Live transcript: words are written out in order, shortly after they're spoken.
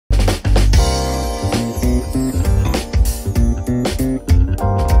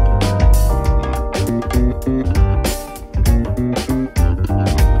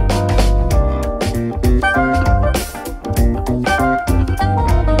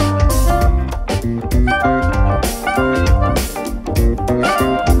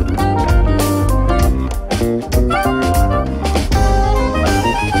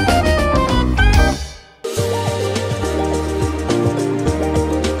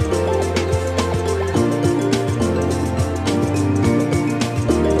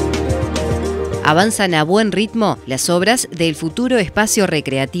Avanzan a buen ritmo las obras del futuro espacio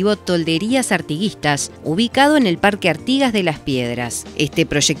recreativo Tolderías Artiguistas, ubicado en el Parque Artigas de las Piedras. Este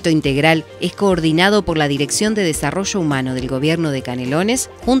proyecto integral es coordinado por la Dirección de Desarrollo Humano del Gobierno de Canelones,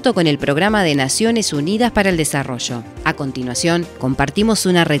 junto con el Programa de Naciones Unidas para el Desarrollo. A continuación, compartimos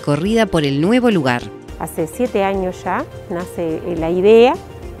una recorrida por el nuevo lugar. Hace 7 años ya nace la idea,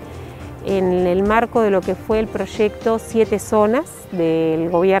 en el marco de lo que fue el proyecto 7 zonas del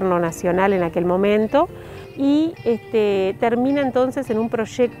Gobierno Nacional en aquel momento, y termina entonces en un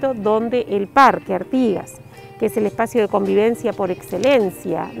proyecto donde el Parque Artigas, que es el espacio de convivencia por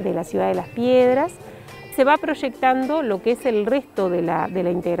excelencia de la ciudad de Las Piedras, se va proyectando lo que es el resto de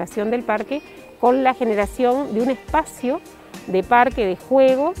la integración del parque con la generación de un espacio de parque de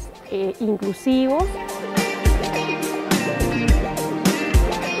juegos inclusivos.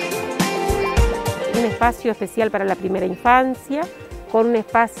 Un espacio especial para la primera infancia, con un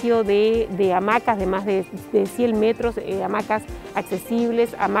espacio de hamacas de más de 100 metros, hamacas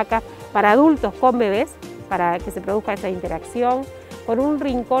accesibles, hamacas para adultos con bebés, para que se produzca esa interacción, con un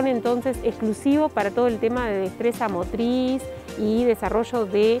rincón entonces exclusivo para todo el tema de destreza motriz y desarrollo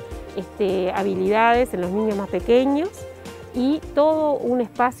de habilidades en los niños más pequeños, y todo un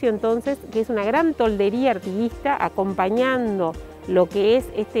espacio entonces que es una gran toldería artiguista acompañando lo que es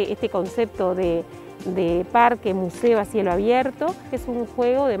este concepto de parque museo a cielo abierto, que es un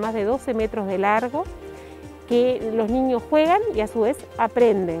juego de más de 12 metros de largo que los niños juegan y a su vez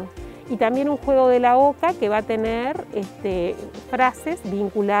aprenden. Y también un juego de la oca que va a tener frases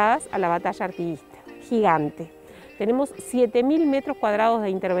vinculadas a la batalla artiguista, gigante. Tenemos 7.000 metros cuadrados de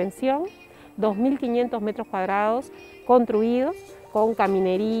intervención, 2.500 metros cuadrados construidos con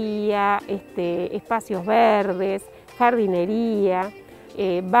caminería, espacios verdes, jardinería,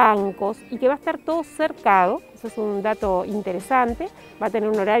 bancos, y que va a estar todo cercado. Eso es un dato interesante. Va a tener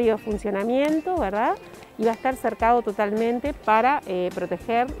un horario de funcionamiento, ¿verdad? Y va a estar cercado totalmente para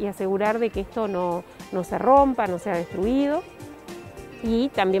proteger y asegurar de que esto no se rompa, no sea destruido. Y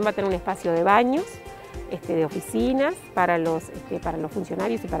también va a tener un espacio de baños, de oficinas para los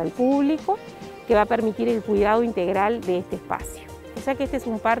funcionarios y para el público, que va a permitir el cuidado integral de este espacio. O sea que este es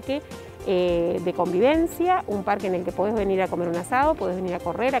un parque de convivencia, un parque en el que podés venir a comer un asado, podés venir a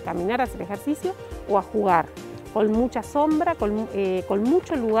correr, a caminar, a hacer ejercicio o a jugar, con mucha sombra, con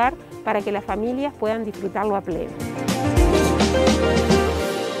mucho lugar para que las familias puedan disfrutarlo a pleno.